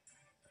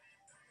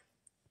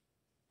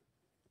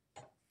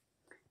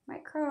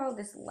 Might curl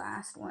this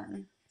last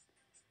one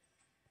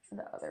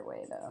the other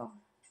way though.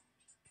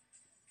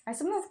 I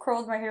seem to have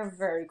curled my hair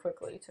very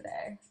quickly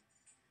today.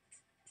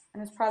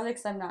 And it's probably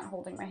because I'm not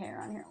holding my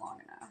hair on here long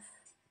enough.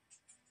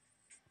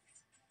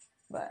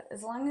 But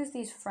as long as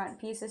these front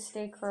pieces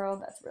stay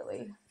curled, that's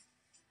really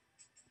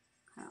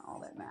kind of all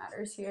that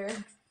matters here.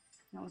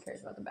 No one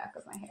cares about the back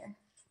of my hair.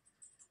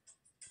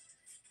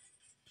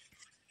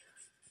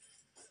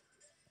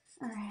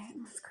 Alright,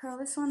 let's curl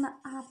this one the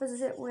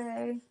opposite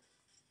way.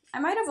 I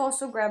might have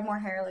also grabbed more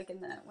hair like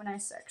when I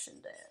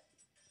sectioned it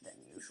than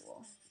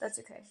usual. That's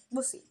okay.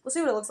 We'll see. We'll see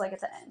what it looks like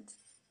at the end.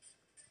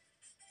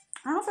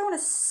 I don't know if I want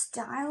to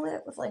style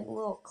it with like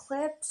little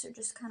clips or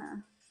just kind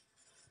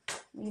of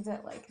leave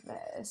it like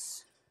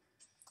this.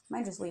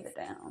 Might just leave it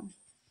down.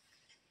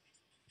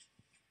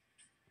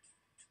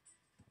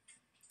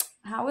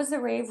 How was the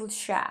rave with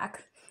Shaq?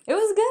 It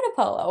was good,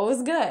 Apollo. It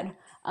was good.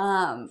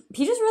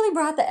 He just really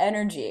brought the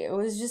energy. It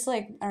was just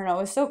like, I don't know,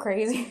 it was so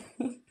crazy.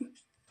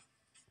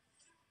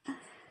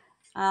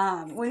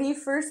 When he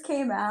first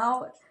came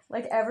out,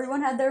 like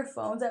everyone had their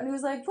phones out and he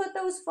was like, put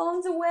those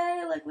phones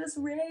away, like let's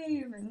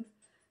rave. And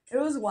it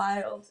was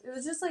wild. It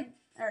was just like,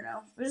 I don't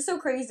know. It was just so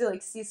crazy to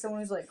like see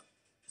someone who's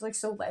like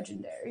so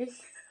legendary.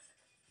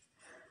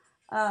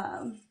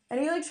 And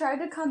he like tried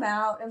to come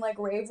out and like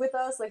rave with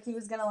us, like he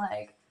was gonna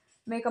like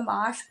make a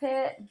mosh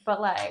pit,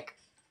 but like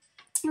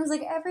he was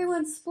like,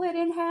 everyone's split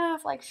in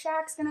half, like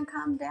Shaq's gonna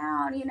come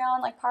down, you know,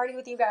 and like party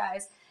with you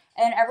guys.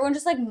 And everyone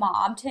just like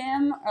mobbed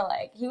him, or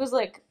like he was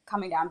like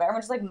coming down, but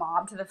everyone just like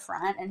mobbed to the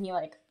front and he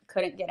like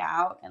couldn't get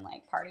out and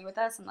like party with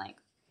us, and like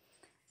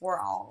we're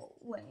all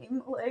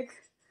lame. Like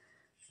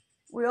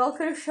we all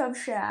could have shoved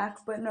Shaq,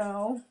 but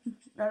no,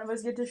 none of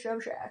us get to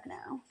shove Shaq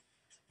now.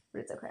 But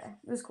it's okay.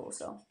 It was cool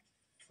still.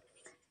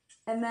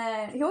 And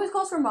then he always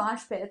calls for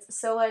mosh pits.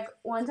 So like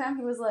one time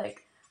he was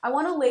like, I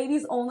want a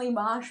ladies only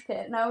mosh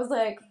pit. And I was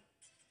like,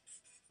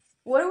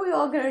 what are we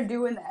all gonna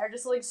do in there?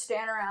 Just like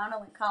stand around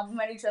and like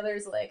compliment each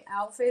other's like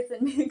outfits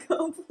and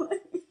makeup.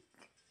 Like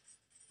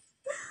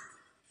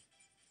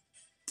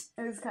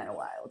it was kind of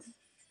wild.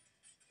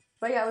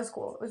 But yeah, it was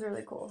cool. It was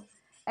really cool.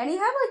 And he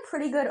had like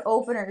pretty good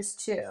openers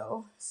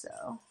too.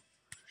 So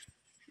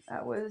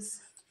that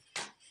was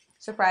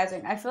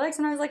surprising. I feel like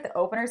sometimes like the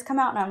openers come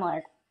out and I'm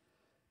like,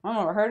 I've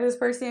never heard of this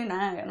person and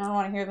I don't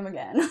want to hear them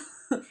again.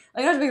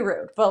 Like, not to be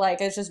rude, but like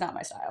it's just not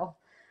my style.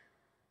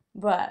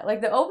 But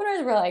like the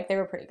openers were like, they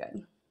were pretty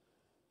good.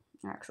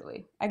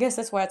 Actually, I guess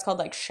that's why it's called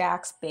like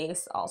Shaq's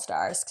Base All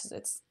Stars, because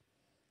it's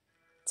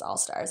all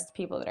stars. It's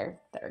people that are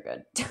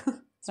good.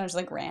 It's not just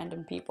like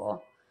random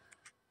people.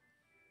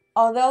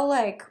 Although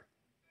like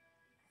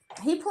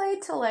he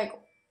played till like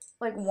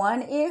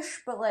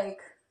 1-ish, but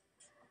like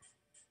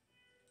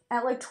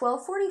at like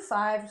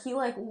 12:45 he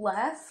like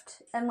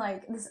left and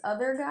like this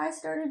other guy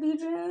started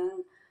DJing.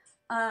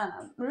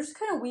 It was just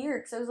kind of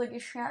weird because I was like,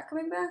 is Shaq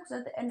coming back? Was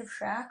that the end of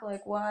Shaq?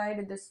 Like, why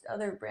did this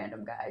other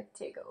random guy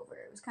take over?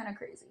 It was kind of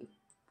crazy.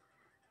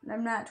 And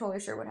I'm not totally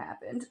sure what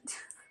happened.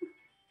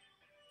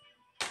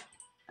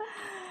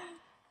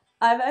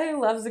 I bet he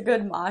loves a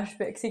good mosh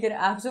pit because he can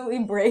absolutely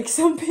break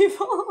some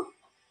people.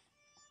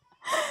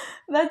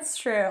 That's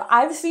true.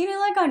 I've seen it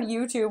like on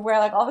YouTube where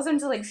like all of a sudden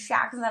just like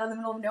Shaq comes out of the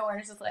middle of nowhere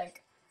and it's just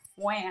like,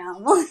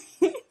 wham.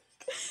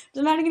 Just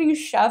imagine getting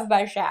shoved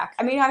by Shaq.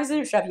 I mean, obviously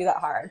they shove you that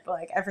hard, but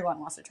like everyone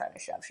wants to try to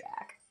shove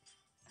Shaq.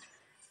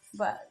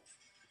 But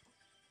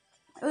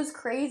it was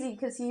crazy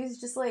because he's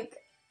just like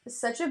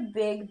such a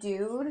big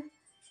dude,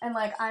 and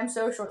like I'm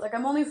so short. Like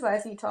I'm only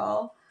 5 feet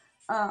tall,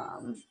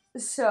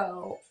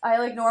 so I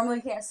like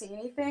normally can't see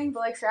anything. But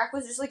like Shaq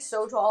was just like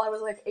so tall, I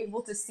was like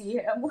able to see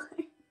him.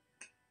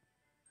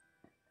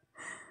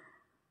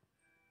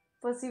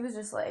 Plus he was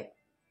just like,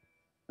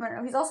 I don't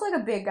know. He's also like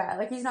a big guy.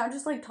 Like he's not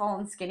just like tall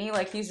and skinny.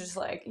 Like he's just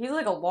like he's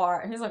like a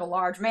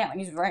large man. Like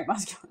he's very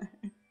muscular.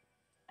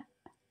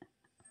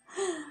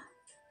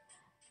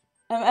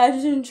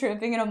 Imagine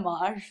tripping in a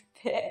mosh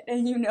pit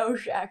and you know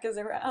Shaq is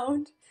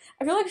around.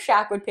 I feel like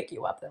Shaq would pick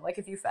you up though. Like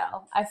if you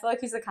fell, I feel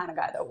like he's the kind of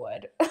guy that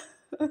would.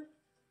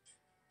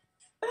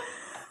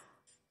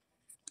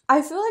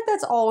 I feel like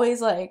that's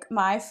always like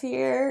my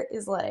fear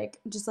is like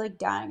just like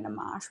dying in a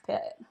mosh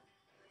pit.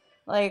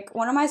 Like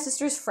one of my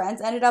sister's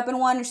friends ended up in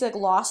one and she like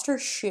lost her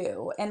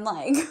shoe and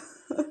like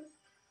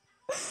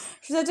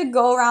she had to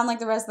go around like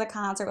the rest of the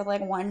concert with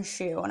like one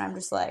shoe and I'm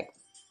just like,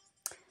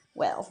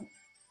 well,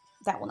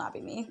 that will not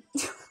be me.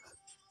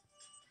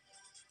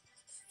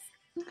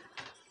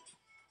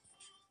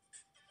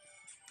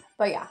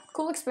 But yeah,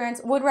 cool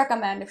experience. Would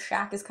recommend if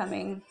Shaq is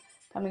coming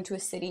to a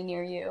city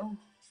near you.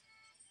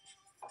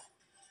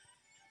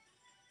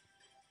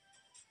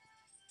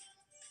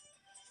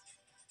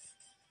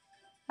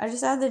 I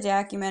just had the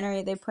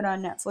documentary they put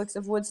on Netflix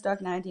of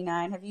Woodstock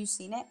 99. Have you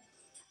seen it?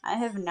 I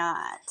have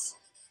not.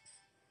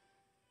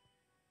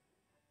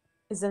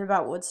 Is it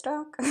about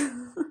Woodstock?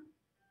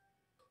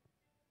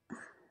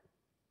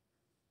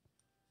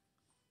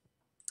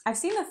 I've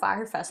seen the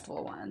Fire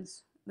Festival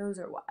ones. Those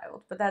are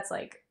wild, but that's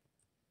like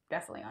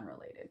definitely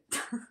unrelated.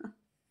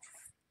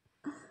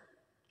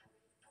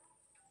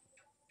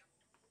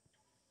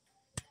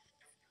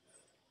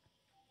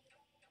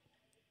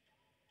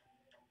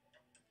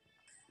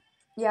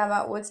 Yeah,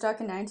 about Woodstock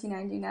in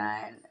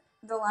 1999.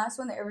 The last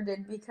one they ever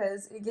did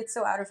because it gets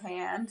so out of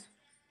hand.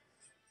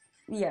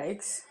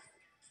 Yikes.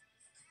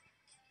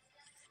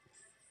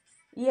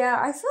 Yeah,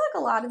 I feel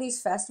like a lot of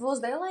these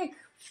festivals,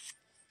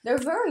 they're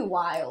very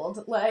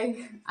wild. Like,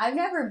 I've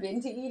never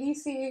been to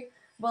EDC,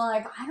 but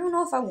like I don't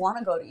know if I want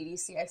to go to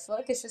EDC. I feel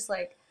like it's just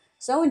like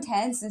so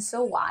intense and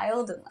so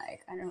wild and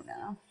like I don't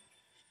know.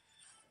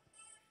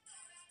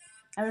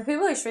 I mean,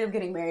 people are straight up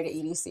getting married at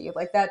EDC.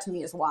 Like that to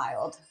me is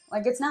wild.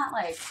 Like it's not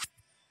like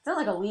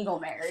a legal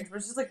marriage, but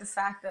it's just like the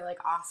fact that like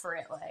offer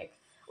it like,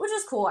 which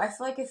is cool. I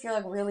feel like if you're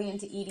like really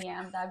into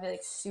EDM, that'd be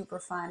like super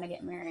fun to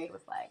get married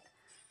with like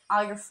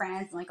all your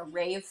friends and like a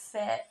rave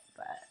fit.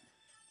 But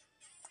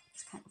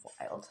it's kind of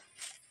wild.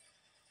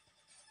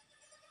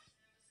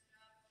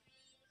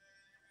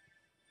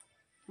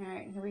 All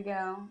right, here we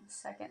go.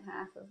 Second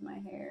half of my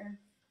hair.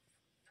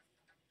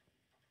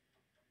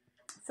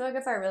 I feel like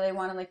if I really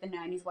wanted like the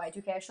 90s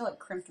Y2K, I should like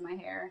crimped my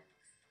hair.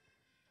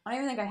 I don't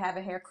even think I have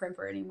a hair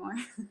crimper anymore,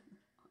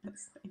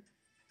 honestly.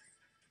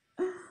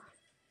 I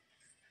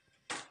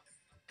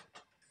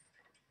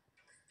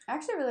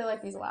actually really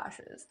like these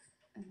lashes.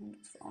 I think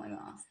it's falling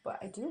off, but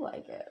I do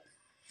like it.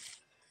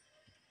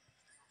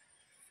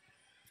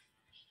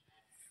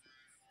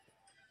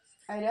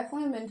 I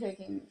definitely have been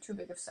taking too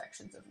big of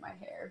sections of my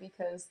hair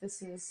because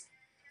this has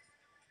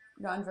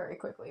gone very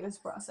quickly, this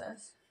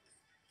process.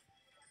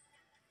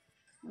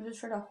 I'm just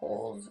trying to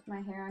hold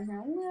my hair on here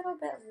a little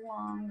bit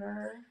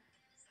longer.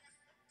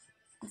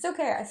 It's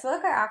okay. I feel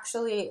like I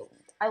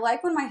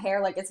like when my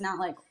hair, like, it's not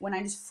like when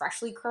I just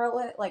freshly curl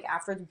it, like,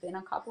 after it's been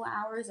a couple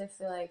hours. I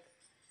feel like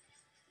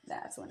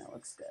that's when it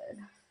looks good.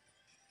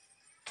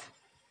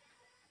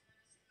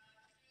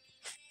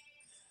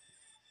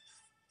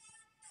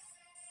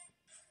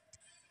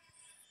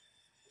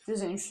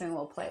 There's an interesting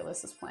little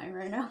playlist that's playing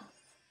right now.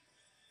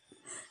 I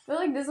feel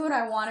like this is what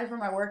I wanted for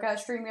my workout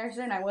stream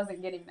yesterday, and I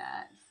wasn't getting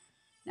that.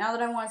 Now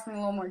that I want something a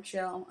little more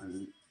chill,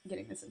 I'm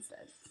getting this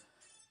instead.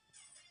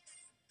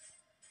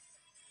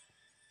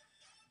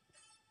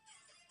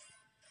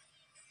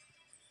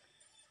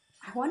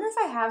 I wonder if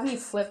I have any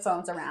flip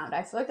phones around.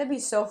 I feel like that'd be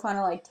so fun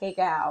to like take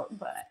out,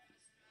 but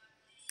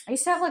I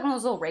used to have like one of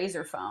those little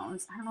razor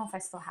phones. I don't know if I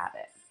still have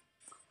it.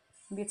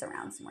 Maybe it's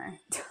around somewhere.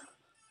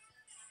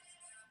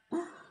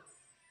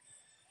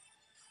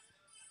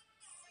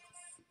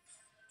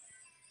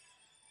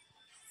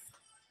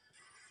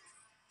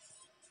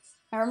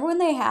 I remember when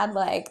they had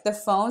like the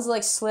phones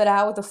like slid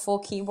out with a full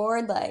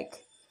keyboard,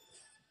 like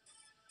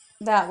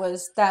that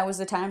was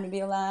the time to be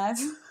alive.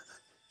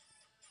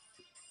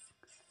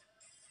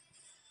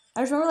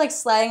 I just remember like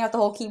sliding out the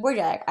whole keyboard.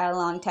 You're like, I had a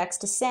long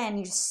text to send.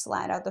 You just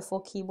slide out the full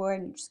keyboard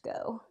and you just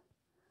go.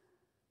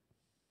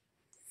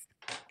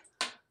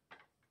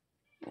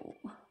 Ooh.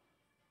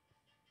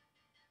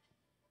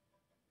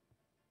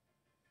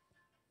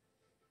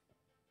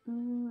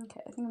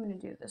 Okay, I think I'm gonna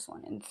do this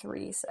one in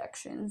 3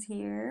 sections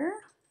here.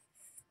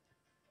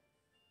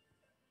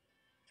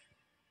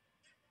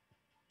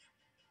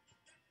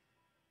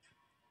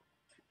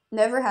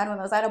 Never had one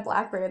of those. I had a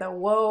BlackBerry though.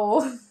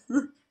 Whoa.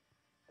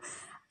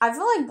 I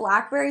feel like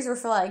Blackberries were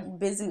for like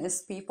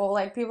business people.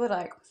 Like people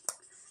like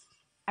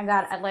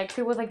I like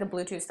people with like the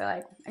Bluetooth. They're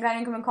like, I got an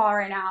incoming call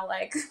right now.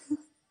 Like,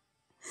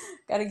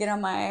 gotta get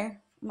on my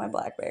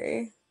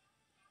BlackBerry.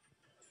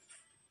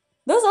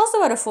 Those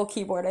also had a full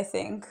keyboard, I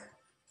think.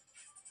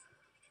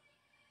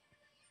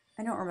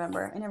 I don't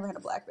remember. I never had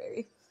a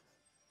BlackBerry.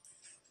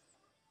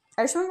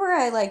 I just remember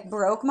I like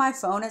broke my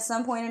phone at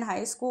some point in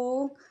high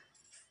school,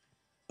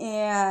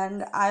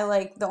 and I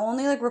like the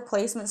only like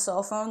replacement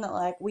cell phone that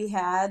like we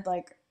had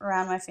like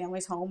around my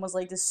family's home was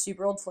like this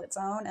super old flip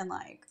phone, and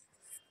like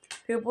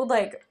people would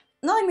like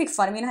not like make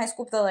fun of me in high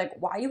school, but they're like,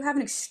 "Why do you have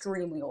an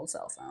extremely old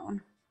cell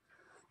phone?"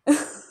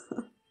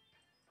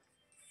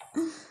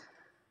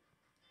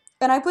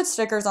 And I put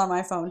stickers on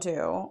my phone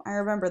too. I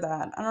remember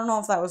that. I don't know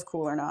if that was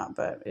cool or not,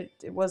 but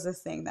it was a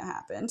thing that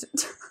happened.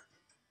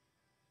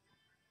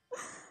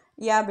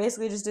 Yeah,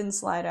 basically just didn't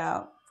slide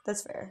out.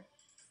 That's fair.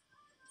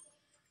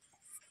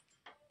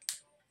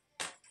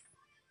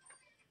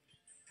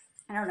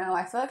 I don't know.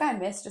 I feel like I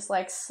miss just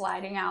like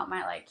sliding out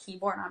my like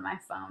keyboard on my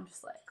phone,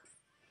 just like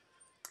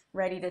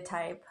ready to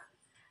type.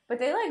 But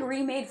they like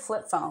remade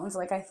flip phones.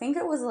 Like I think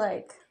it was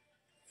like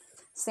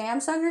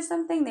Samsung or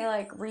something. They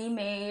like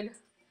remade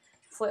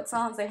flip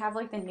phones. They have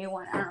like the new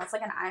one. I don't know. It's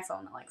like an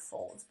iPhone that like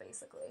folds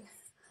basically.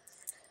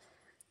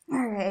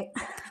 All right.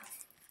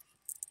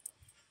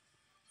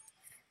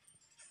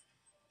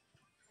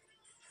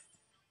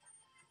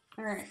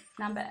 All right.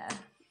 Not bad. I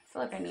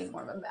feel like I need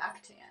more of a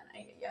back tan.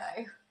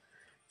 Yeah.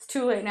 It's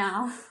too late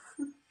now.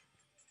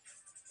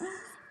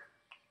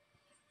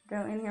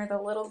 Go in here with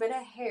a little bit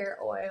of hair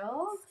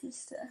oil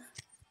just to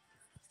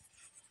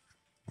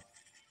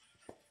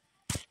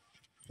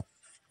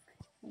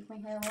make my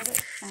hair a little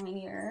bit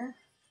shinier.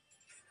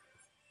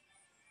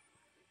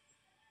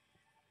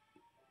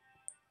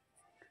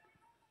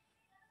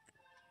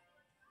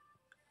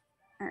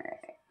 All right,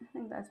 I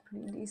think that's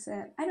pretty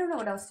decent. I don't know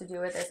what else to do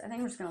with this. I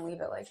think I'm just gonna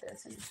leave it like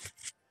this and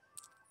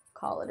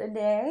call it a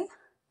day.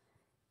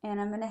 And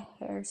I'm gonna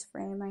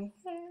hairspray my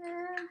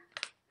hair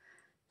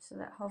so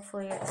that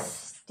hopefully it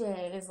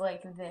stays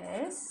like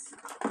this.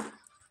 All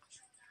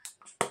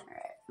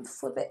right,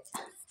 flip it.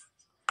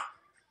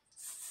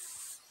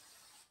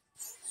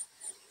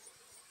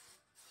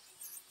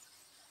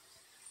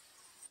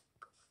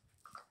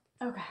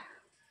 Okay.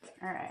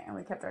 All right, and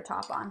we kept our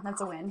top on.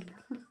 That's a win.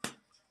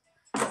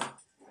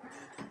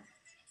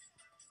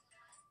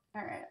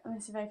 All right, let me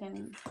see if I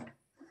can.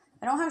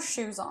 I don't have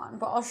shoes on,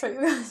 but I'll show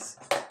you guys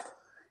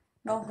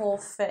the whole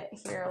fit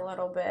here a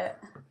little bit.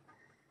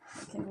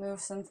 I can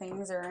move some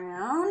things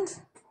around.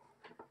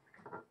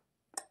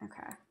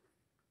 Okay.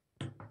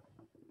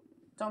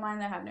 Don't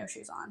mind that I have no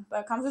shoes on, but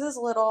it comes with this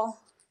little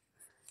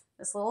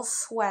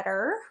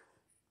sweater.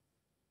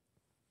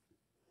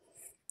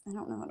 I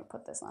don't know how to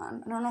put this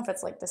on. I don't know if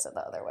it's like this or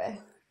the other way.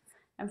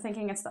 I'm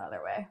thinking it's the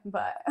other way,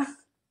 but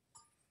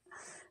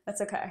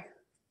that's okay.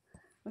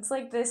 Looks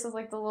like this with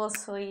like the little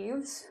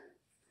sleeves.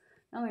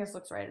 I don't think this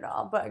looks right at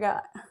all, but I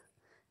got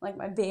like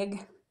my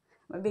big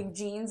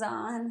jeans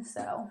on,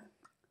 so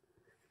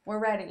we're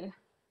ready.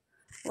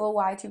 Little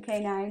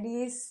Y2K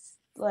 90's,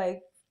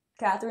 like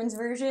Catherine's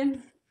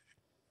version.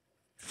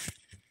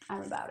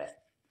 I'm about it.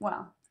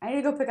 Well, I need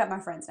to go pick up my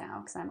friends now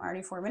because I'm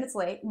already 4 minutes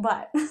late,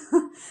 but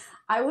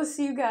I will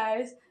see you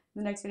guys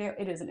in the next video.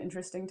 It is an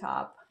interesting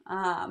top.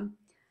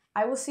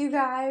 I will see you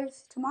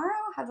guys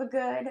tomorrow. Have a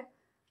good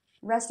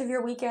rest of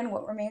your weekend,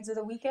 what remains of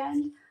the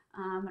weekend.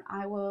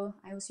 I will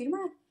see you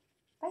tomorrow.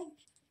 Bye.